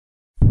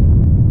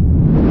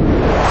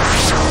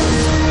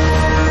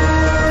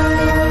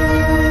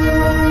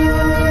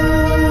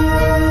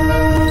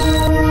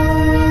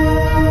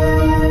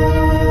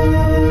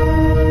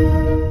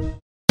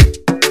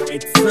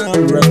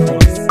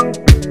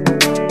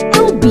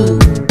baby.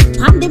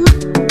 Pandema.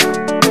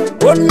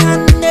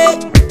 Onande.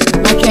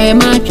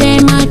 Mache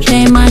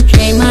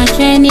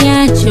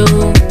niacho.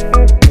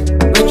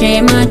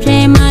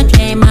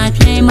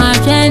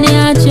 Mache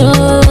niacho.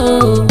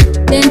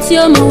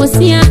 Tentio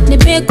mawasia ne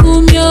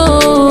bekumyo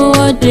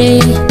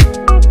ode.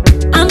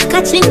 I'm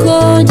catching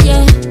cold,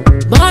 yeah.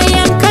 Boy,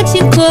 I'm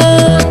catching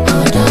cold.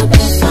 Oda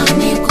befa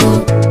meko.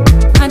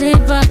 Ade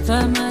bata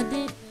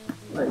made.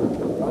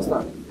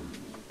 Pastor.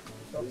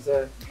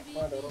 Say,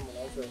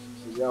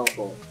 yeah,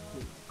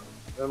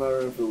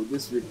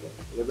 this week,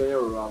 you're very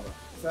around.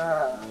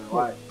 Sir,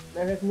 Why?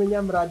 let me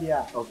name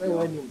Radia. Okay.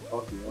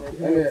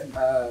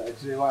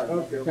 Actually, why?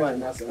 Okay.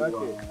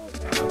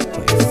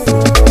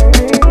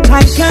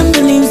 I can't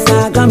believe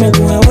I come and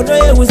go. What do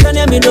you was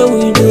me do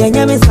with the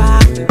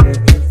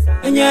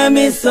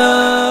Enyamisa?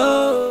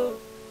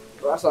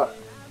 Rasa.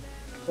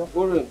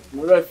 Guru,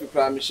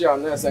 Murafi, Michelle,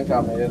 Ness and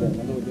Camera,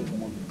 and no good.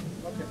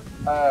 Okay.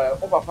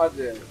 Papa,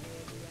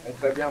 and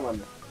Claviaman.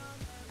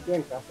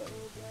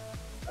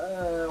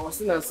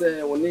 Was in and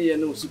say, when you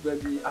know super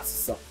be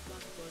assessor.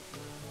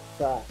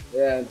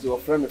 Yeah, to a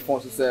friend of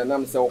France to say, and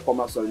I'm so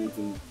commerce or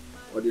anything,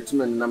 or the two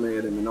men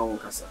nominated in no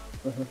casa.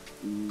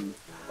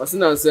 Was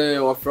in and say,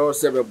 or throw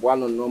several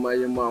buono, no my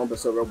mount,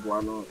 several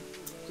buono,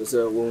 to say,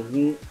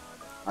 who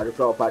I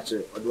declare patch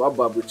or do a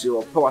babuchi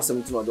or power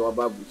something or do a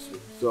babuchi.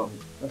 So,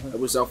 I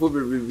was a full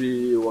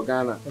review or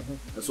Ghana,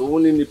 and so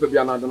only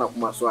Nipabiana than a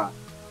Maswa.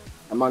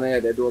 A man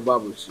had do a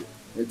babuchi,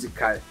 and to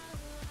Kai.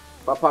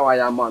 Papa, I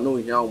am no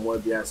young more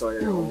be I saw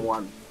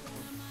one.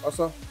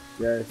 Also,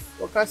 yes.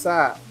 What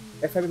casa?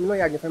 If I know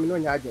you family,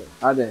 what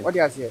do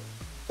you say?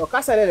 So,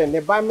 Casa, and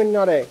the barman,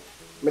 not a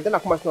Madonna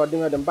Comas not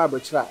doing the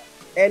barber.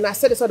 And I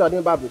said, so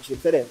don't barber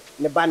chip, said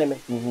the banner.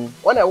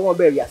 One I won't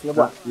bury us,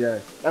 no,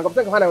 yes. I'm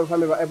going to have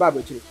a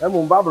barber chip. I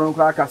won't barber on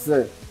crack, I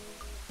say.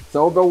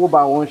 So, over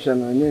by one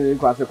shan and nearly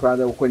cross the crowd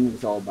of when you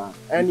saw back.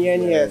 And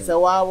yes,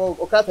 so I will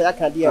cut a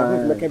candy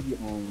and make a view.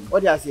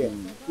 What do you say?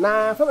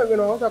 Now, from you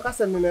know,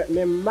 custom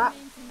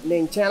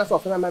name channels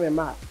of my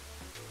mamma.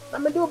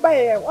 I'm a do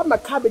buy what my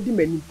cabin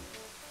demon.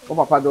 Oh,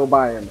 Papa, do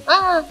buy him.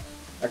 Ah,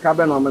 a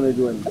cabin on money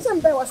doing. I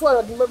said, was one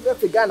of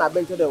the Ghana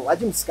bent to the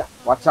Wajimska.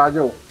 What charge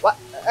you? What?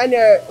 And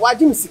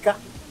Wajimska.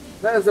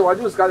 That is the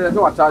Wajimska,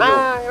 no charge.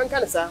 Ah, young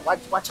cancer,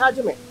 what charge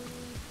me?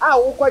 Ah,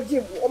 what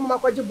Jim, my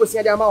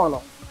Quajibusia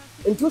Yamano.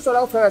 In two sort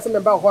of friends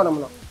about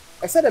one.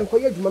 I said, I'm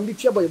quite you be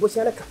chair by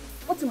Bosianaka.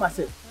 What do I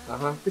say?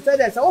 Besides,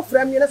 that's all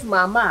friend, yes,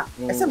 mamma.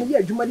 I said, yeah,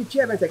 you might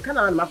chair and say, can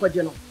I, Mapa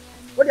General?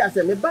 What do I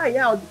say? Me buy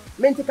out,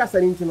 mental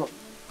castle into.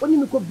 When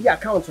you could be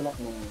account,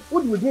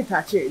 what would you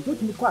touch it?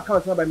 Don't you call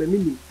account by my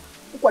minimum?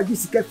 What you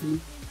see carefully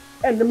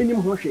and the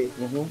minimum hoshe.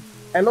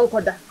 And no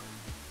quarter.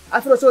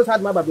 I feel so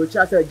sad, my baby,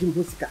 Charter Jim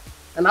Husika,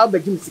 and I'll be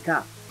Jim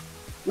Sika.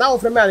 Now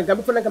from America,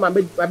 before I come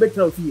and bed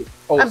trophy.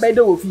 I'm by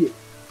the fear.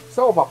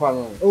 So,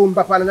 Papa, oh,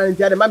 Papa, and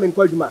the other mammy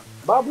called you.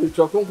 Babu,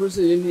 chocolate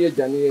cruising in near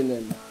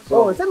Janine.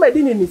 So,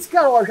 somebody didn't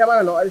scan or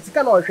Shamano or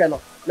scan or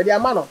channel,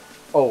 Mediamano.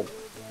 Oh,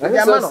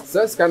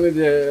 that's kind of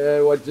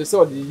what you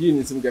saw the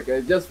units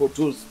just for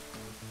tools.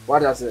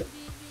 What I say?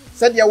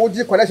 Said your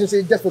would collection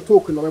say just for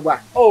token on my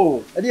back.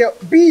 Oh, dear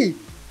B.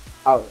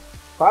 Oh,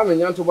 Pam and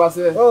Yanto was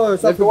oh,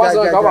 so if it was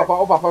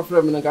Papa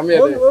frame and come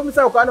here. Oh,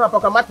 so kind of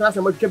a matter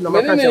and what kept no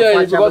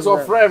because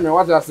of frame and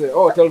what I say.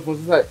 Oh, telephone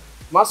say,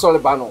 Master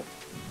Bano.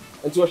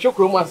 And to a shock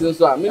room, I said,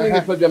 so I'm meaning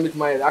to meet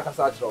my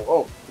Akasacho.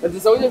 Oh, and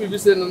this only be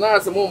saying, and I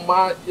said,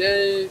 Mamma,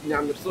 yea,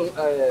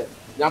 Yamson,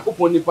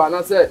 Yakuponi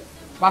Pana said,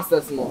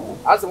 Pastors, no,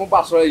 as a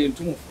pastor in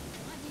two.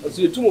 As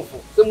you two,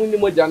 someone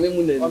more than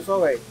anyone. I'm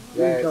sorry.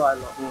 You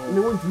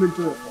want to meet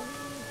you.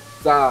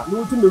 Sir,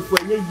 no to me for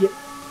a year.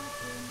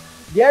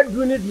 Dear,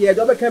 doing it, dear,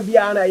 Dobber can be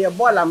an a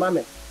boiler,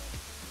 mammy.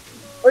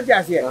 Oh,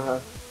 just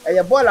here.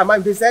 A boiler,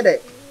 man, be said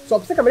it. So,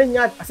 second,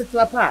 I said to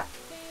a part.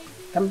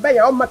 Come by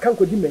your my can't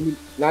do many.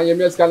 Now you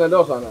miss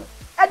Canada.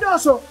 And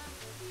also,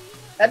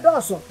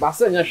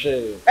 Bassania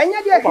share. And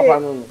yet,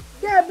 Papa,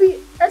 there be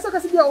as I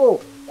said, oh,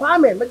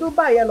 Kwame, but do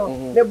buy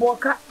the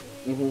boca.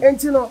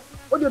 And you know,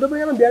 what you do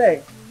bring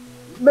there?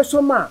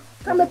 Messoma,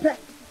 come a pet.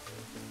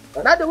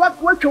 Now the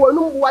work you will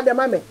know what the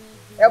mammy.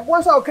 And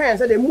once our can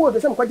say they moved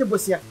to some quadruple.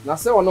 Now,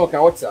 so no,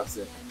 what's I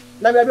say.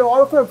 Now, maybe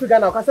all from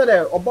Figana, I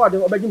said, or board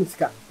of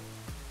Bajimska.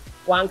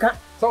 One cat,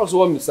 sounds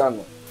one, Miss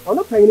Sano. I'm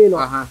not paying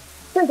no.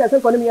 Think I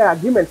sent for me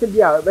agreement to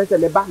be a better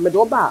back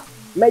Medoba.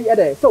 May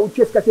a so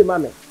just cut him,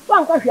 mammy.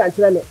 One country and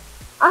tell me.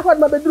 I thought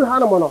my bedroom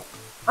Hanamono.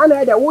 And I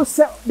had a wood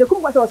set the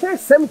cook was say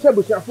 7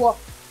 tables for.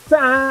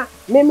 Sir,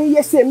 me,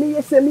 yes, I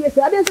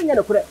didn't think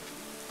I could.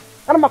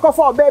 I'm a call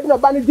for a baby no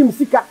banny Jim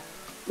Sika.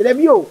 The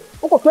review.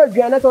 Uncle Fred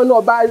Janet or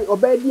no buy or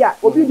bedia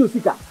or be do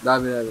Sika.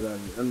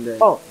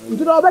 Oh,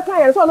 you know, I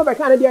can't so no by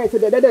Canada to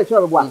the dead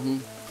trouble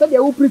one. So they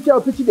will preach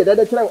or preach the dead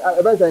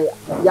event.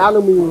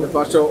 Yano me.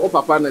 For sure,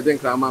 Papa and then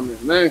Mammy.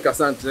 Man,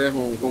 Cassandra,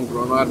 home,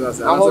 Congrono, others,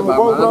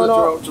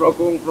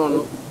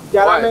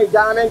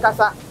 Jana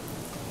Cassa.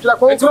 Should I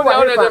go to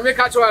make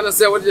a and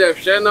say what you have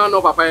shared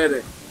no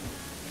Papa?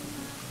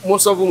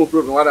 most of them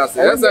problem. What I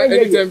say? Yes,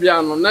 anytime be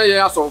on. Now you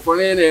have some for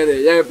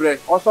any bread.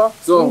 Also,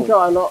 so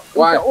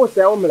why? Oh,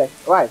 say omelette.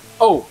 Why?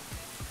 Oh.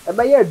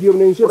 Eba ye biom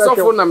ne nso be. So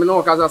for na me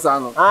no kasa sa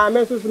no. Ah,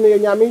 me so me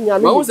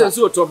nyame. Ma wo se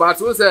so to ba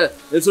to say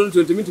eso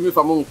 20 me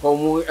fa mo nko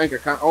mo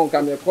enkeka on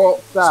ka me ko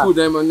school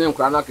dem ne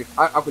nkra na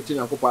akochi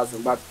nyankopɔ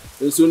asem but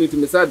eso ni to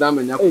me say da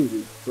manya ko.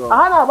 So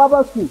aha na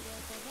baba school.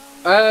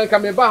 Ka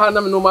me ba ha na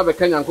me no ma be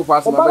ka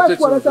nyankopɔ asem ba cheche.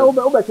 Baba school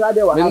say wo be try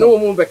dey wa. Me no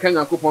mo be ka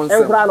nyankopɔ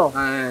asem. Enkra no.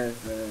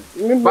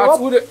 But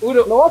who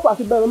no what pass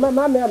be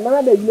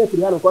na dey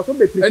unity ha no ko so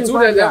be preach. Etu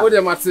dey wo dey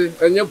mate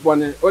enye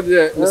bone wo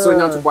dey me so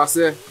nyankopɔ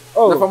asem.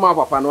 Na fama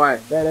papa no ai.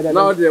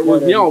 Now dey wo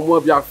hia omo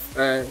bia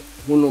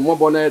hunu mo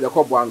bona dey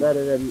ko boa no.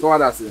 So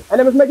what I say.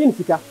 And me imagine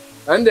sika.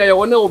 And dey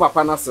wo na wo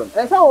papa na asem.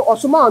 E say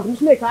osoma on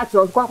me ka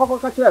akere kwa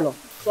ka kire no.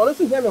 So no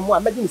so hia me mo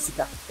imagine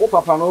sika. Wo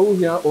papa no wo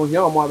hia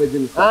omo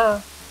abegini.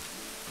 Ah.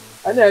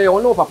 And dey wo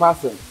na wo papa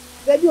asem.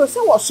 Dey bi o say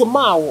wo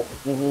soma wo.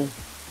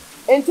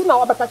 Enti na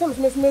wo beka tell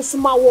me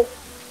soma wo.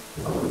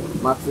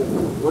 Mate,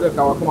 wo dey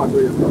ka wa come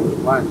do you.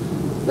 Why?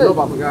 No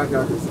papa ga.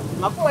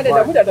 Akoma dey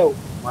da mu da o.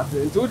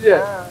 Mate, ntu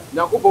dey.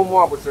 Nyankopɔ mo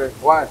abotre.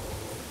 Why?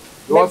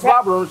 Was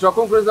Babron to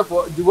conference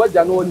for the word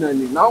no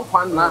nani. Now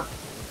kwan na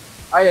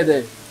aye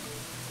dey.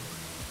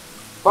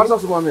 Pastor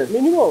Sumamen.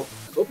 Minimo.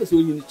 O pese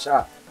onyi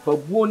cha. Fa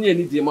buo ne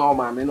ani de ma o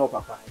ma me no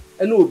papa.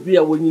 Ene obi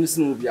a wonyi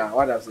sin obi a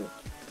what I say.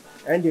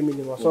 And the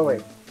minimo so we.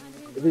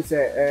 If it's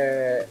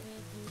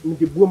me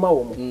de buo ma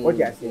wo mo. What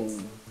you say?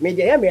 Me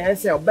de ya me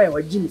answer obai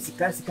wa jimi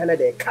sika na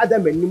de kada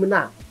manim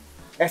na.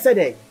 E say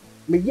dey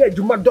me ye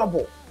adwuma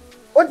double.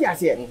 What you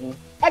say?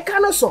 I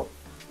cannot so.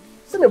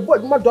 Say me boy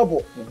adwuma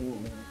double.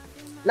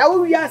 Now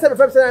we are said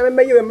first time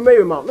me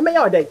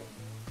ya dey.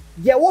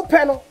 Ye wo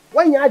pe no,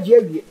 wanya age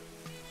awie.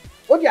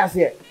 What you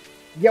say?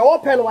 Ye wo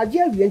pe no age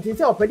awie nti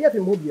say opedi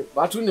afim ho biem.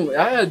 Ba tu ni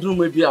ya drum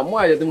ma bi a mo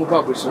aye de mo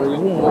ba boshiro ye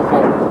hu mo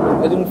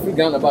ko. E de mo fi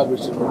Ghana ba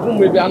boshiro. Drum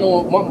ma bi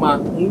ano mo ma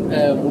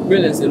mo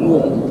balance enu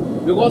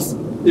mo because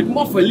if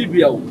mo for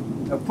Libya o,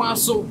 e kwa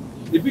so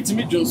e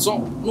bitimi dwonso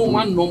no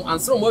one nom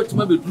answer mo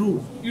atuma be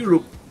dru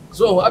Europe.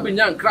 So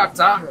abenya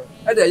nkrata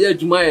e de ya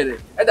adwuma ye de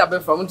e da be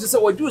fam nti say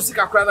wo ju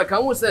sika kra na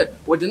kan wo say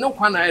wo de ne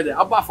kwan na ye de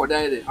aba for da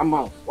ye de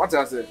ama what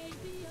I say.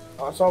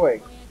 Oh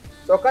sorry.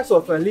 So case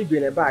of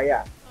Libya ne ba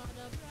ya.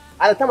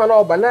 At the time na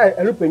oba na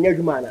elupenya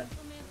adwuma na.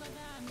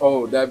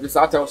 Oh, that be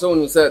sata so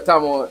no say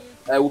time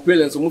we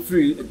parents mo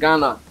free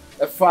Ghana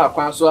e fa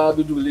kwan so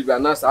abedu Libya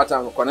na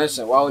sata no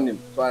connection wa onim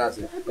so I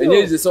say.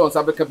 Enye is so on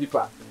sabeka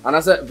people and I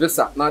say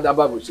visa na da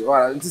babuchi.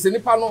 Nti se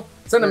nipa no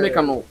se na make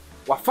no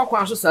wa fa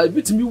kwan so sa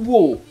bitimi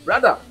wo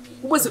brother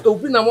wo se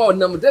obi na ma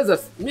onam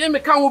desert me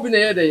ka ho bi na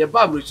ye de ye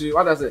babuchi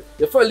what I say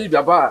ye fa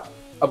Libya ba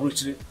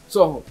abuchi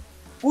so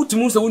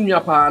utumu se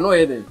wunua pa na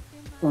ye de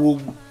wo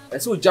e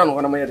se oja no ho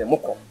na ma ye de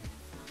mokọ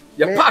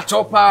ye pa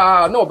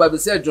chopa na oba be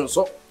se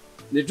dwonso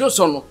ne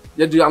dwonso no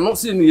ye de ano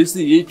se ne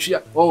yesi ye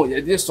twia oh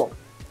ye de so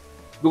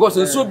because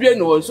nso bia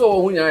no so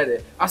ho nya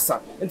de asa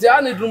nti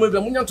a ne drum be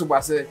munya to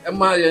base e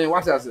ma ye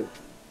what I say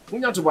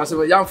munya to base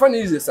ya mfa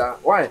ne easy sa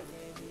why.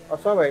 Oh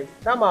sorry.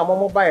 Time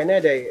am buy na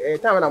dey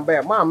time na buy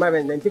ma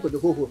be 90 ko de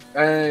hoho.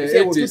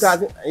 Say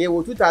 2000 ye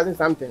 2000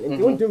 something.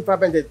 Nti untim fa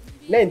bende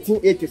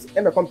 1980s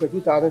e me compare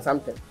 2000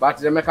 something. But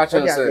the make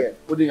chance say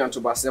odi nya to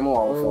base mo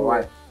wa for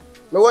why.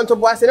 Me want to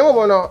base ne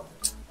mo no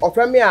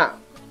ofra me a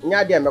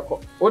nya de meko.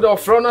 O de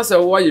ofra no say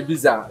wo ye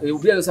bizarre. E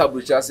obi an say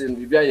abrucha say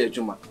bibia ye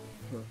adwuma.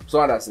 So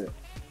what I say.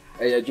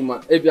 E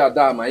adwuma e bia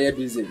da ma ye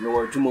busy me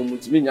wo adwuma mu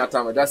ti me nya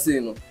time da say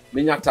no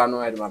me nya ta no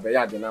e de ma be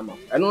ya de na ma.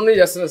 Eno no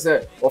yes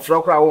say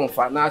ofra kra wo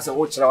mfa na say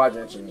wo kira wa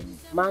dwen kire.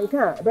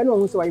 Manka be no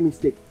hu say why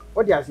mistake.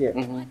 What do you say?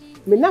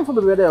 Me nan for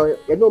be there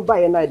e no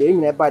buy na de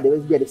nyina buy de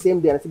be the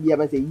same day na say bia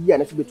ban say year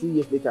na say 2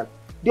 years later.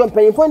 The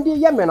penifon de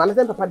ye me na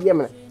say papa de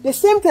me. The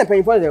same time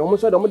penifon de omo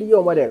so de omo de ye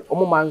omo de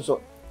omo man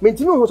so. Me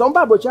ntimi hu so omo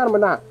ba bocha na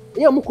na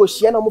e omo ko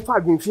hia na omo fa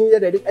adwinfin ye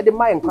de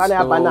mind kwa na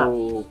aba na.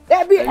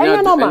 E bi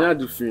enya no ma.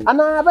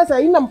 Ana ba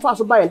say ina mfa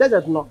so buy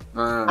desert no.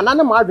 Ana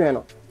na ma adwen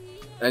no.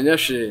 Enya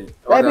hwe.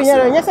 E bi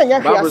nya se nya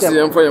hwe asem. Ba se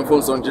yemfa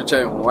yemfo so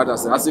nchechen ho what I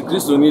say. As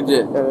Kristo ni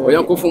de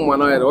oyankofo mu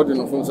na ye de odi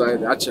no fo so ye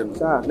de ache no.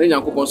 Na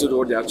nyankopon so de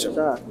odi ache.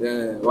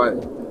 Yeah, why?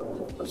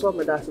 So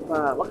me da se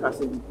pa waka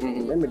se bi.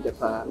 Me de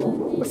pa.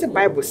 We say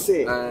Bible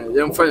say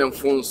yemfa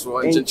yemfo so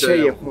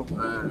nchechen.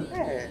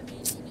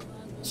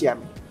 Chiam.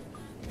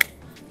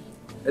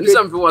 And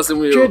some people want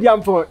some trade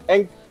yam for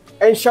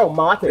and show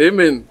mate.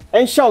 Amen.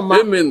 And show ma.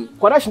 Amen.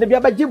 Connection be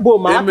aba jibo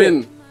ma.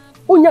 Amen.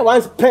 Unya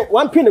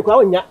one pin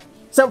kwa unya.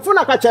 Some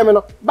funa ka cheme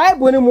no.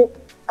 Bible ni mu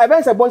e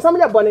ben say bonsam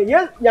ya bone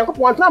ye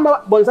Yankopon antna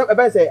ma bonsam e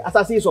ben say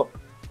asase so.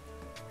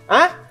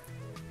 Ah?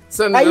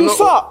 Ayi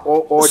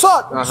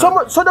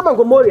so Sodom and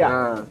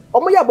Gomorrah.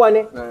 Omo ya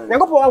bone.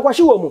 Yankopon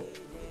ankwashi wo mu.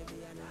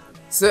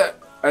 Say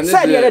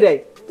the other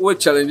day. We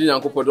challenge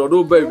Yankopon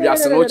do ba wi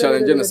ase no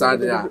challenge no sa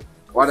de a.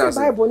 What does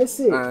Bible ne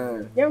say?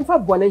 Yem fa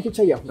bone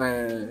nchiche ye.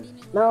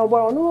 Na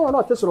bo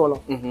no tesoro no.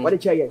 What dey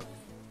che ye?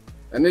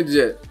 Ene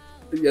de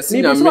yes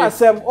na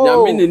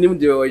me nim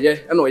de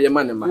oye na oye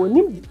manema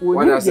onim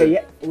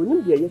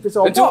de ye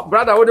so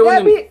brother what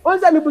onim be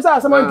onza me busa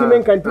asama ntime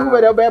nkanti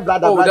wo be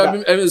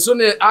brother so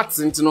ne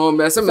accent no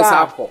me se me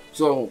sa akọ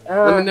so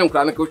na me ne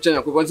nkra na ko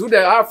chenya ko so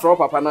dey afro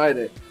papa na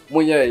dey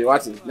munye you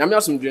what na me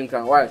asum dwen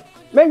kan why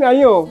me nwan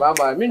yo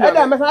baba me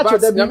nwa me sa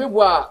choda bi na me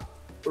bua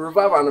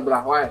revival no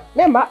bra why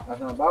memba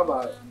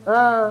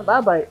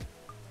bye bye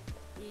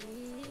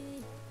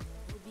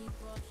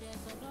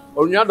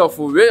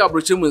Onyadofo we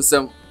Abrokyire Mu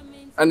Ns3m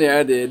ana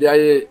ya de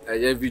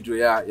aye video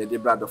ya de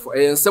bradofo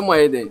nsem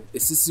aye de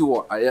esisi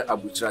wo aye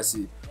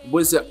Abrokyire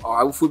bo se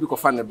awufo bi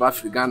kofa ne ba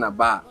Afrigana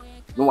ba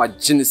no wa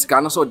gene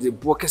sika no so de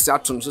bo kese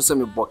atom so se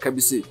me bo ka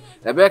bi se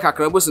ebe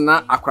kakra bo se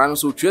na akra no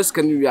so twa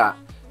sika ni wi a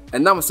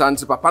enam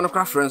santi papa no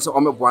kra friends o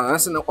me boa na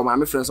se o ma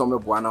me friends o me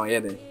boa na o ye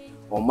de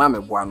o ma me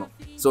boa no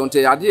so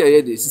nte ya de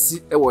ye de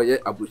esisi e wo ye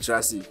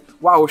Abrokyire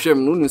wa wo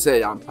hwem no nu se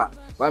ya mpa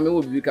wa me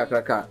wo bi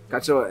kakra ka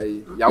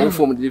kire ya wo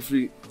fom de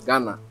free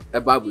Ghana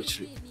eba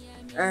Abrokyire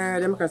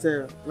dem kan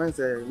say man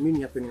say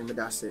mini happen me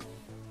da say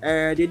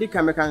de di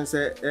kan me kan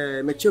say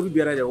me che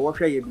bibiara de wo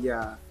hwe ye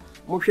bia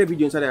mo hwe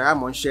video say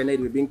am on share na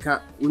de bi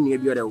nka unia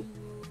biara wo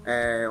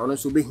ono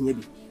so be hia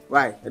bi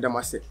why e da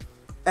mo say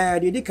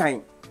de di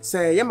kan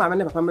say ye mama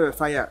ne papa me be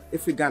fire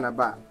efi Ghana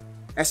ba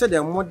e say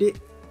de mo de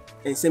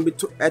ensem bi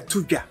to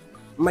dwa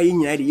ma ye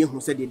nyina de ye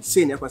hu say de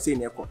say na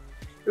ekọ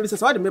e bi say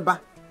so de me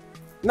ba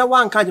na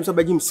wan kan jim so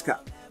ba jim sika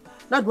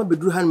na do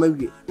beduru han ma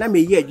wie na me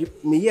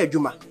ye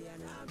adwuma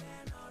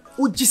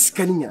uji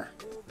sika ni nya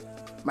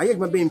ma ye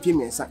adwuma be mfie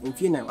mensa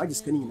mfie na waji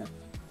sika ni nya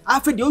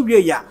afa de o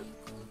wie ya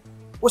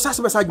wo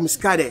sase be sa adwuma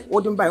sika de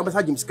wo dum ba wo be sa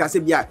adwuma sika se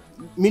bia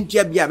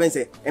mintua bia ben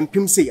se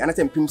empim sei ana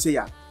se empim sei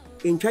ya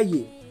entwa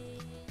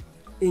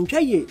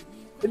ye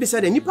e be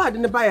say de nipa de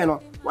ne ba ye no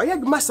wa ye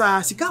adwuma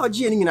sa sika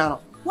ogie ni nyina no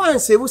wan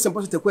save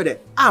simple to kwede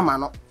ama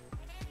no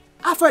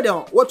afa de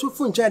wo tu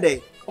fu ncha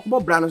de okbo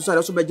bra no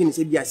so be gini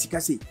se bia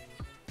sika sei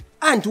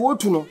and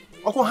wotu no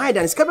okọ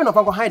hide sika be no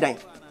fa hide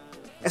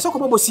e so ko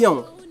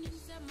bobosia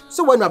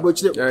so when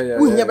Abrokyire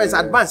we hear best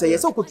advance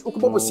yes so ko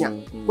bobosia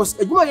because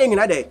edwuma ye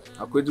nyina de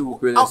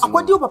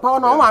akwedi papa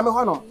no ma me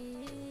ho no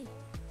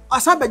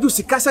asa beju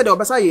sika se de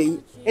obesa ye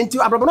enti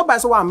abrobo no ba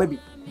so wa ma bi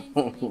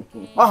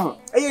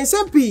e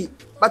nsempi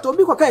but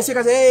obi ko kan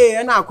sika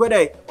se na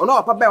akwede ono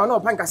papa ba ono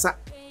papa nkasa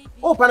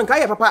o pa nka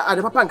ye papa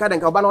ade papa nka de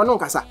nka oba no ono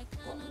nkasa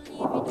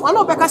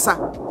ono be kasa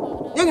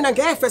ye nyina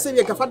nka e fese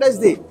bi nka Father's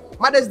Day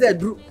Mother's Day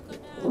dru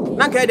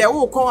nanka de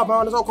wo ko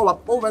wa so ko wa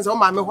o ben so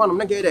ma me ho no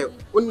nanka de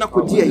onna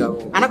kodi ayi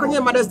anakonye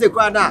Mother's Day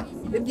kwa da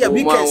e bia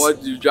weekends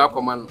what you jack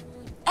command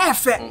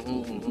efe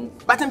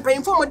but en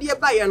pain for mo de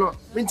ba ye no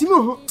mentimi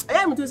hu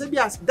e mentimi se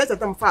bia that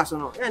time fast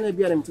no e na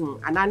bia na mentimi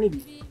anane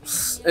bi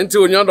enti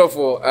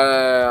Onyadofo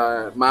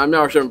ma me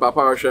ahwe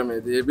papa ahwe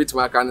me de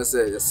bitima ka ne se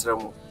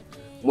yesrem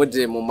mo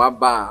de mo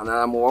maba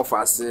na mo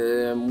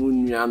ofase mo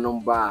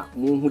nuanom ba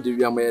mo hu de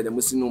wiama ye de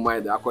mo sinu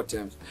mai de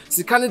akotems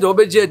sika ne de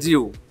obeje di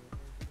o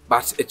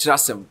but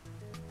etrasem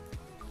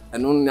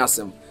eno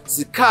nyasem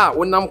sika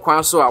wonam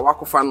kwan so a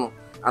wakofa no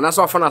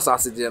anaso afa na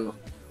asase de no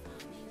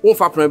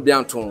wonfa plan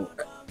bia nton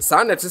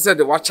sa na tese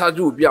de wa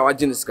charge obi a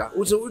wagene sika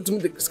utum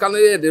de sika no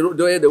ye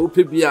de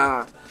ope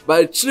bia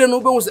ba chire no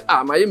be hu se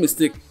ma ye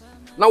mistake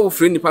na wo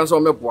free nipa so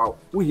meboa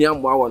wo hia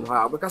mboa won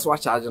ha because wa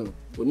charge no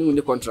oni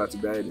ni contract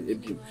bia e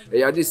bi e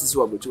ya de sisi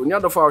Abrokyire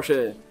Onyadofo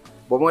ahwe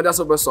bo mo da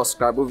so be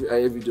subscribe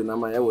video na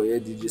ma ye wo ye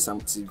DJ Sam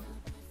TV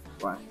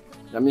why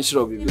na me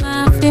shiro bibi